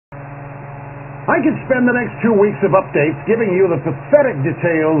I could spend the next 2 weeks of updates giving you the pathetic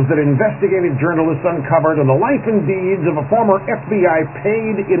details that investigative journalists uncovered on the life and deeds of a former FBI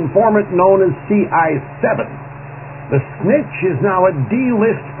paid informant known as CI7. The snitch is now a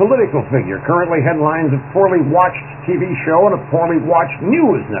D-list political figure, currently headlines a poorly watched TV show and a poorly watched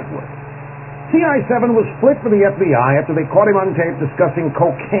news network. CI7 was split for the FBI after they caught him on tape discussing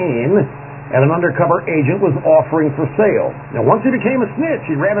cocaine and an undercover agent was offering for sale. Now, once he became a snitch,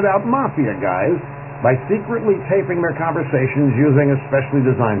 he ratted out mafia guys by secretly taping their conversations using a specially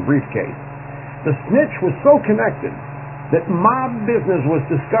designed briefcase. The snitch was so connected that mob business was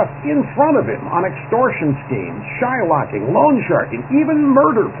discussed in front of him on extortion schemes, shylocking, loan sharking, even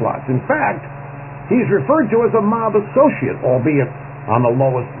murder plots. In fact, he's referred to as a mob associate, albeit on the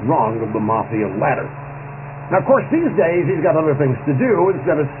lowest rung of the mafia ladder. Now, of course, these days he's got other things to do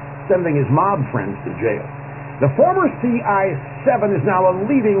instead of sending his mob friends to jail. The former CI7 is now a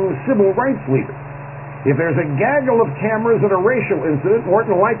leading civil rights leader. If there's a gaggle of cameras at a racial incident, more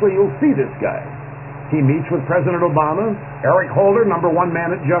than likely you'll see this guy. He meets with President Obama. Eric Holder, number one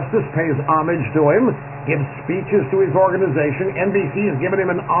man at Justice, pays homage to him, gives speeches to his organization. NBC has given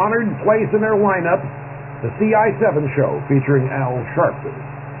him an honored place in their lineup, the CI7 show featuring Al Sharpton.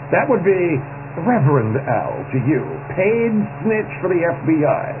 That would be Reverend Al to you, paid snitch for the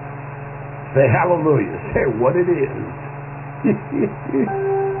FBI. Say hallelujah. Say what it is.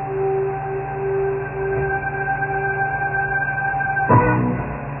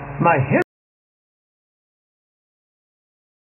 My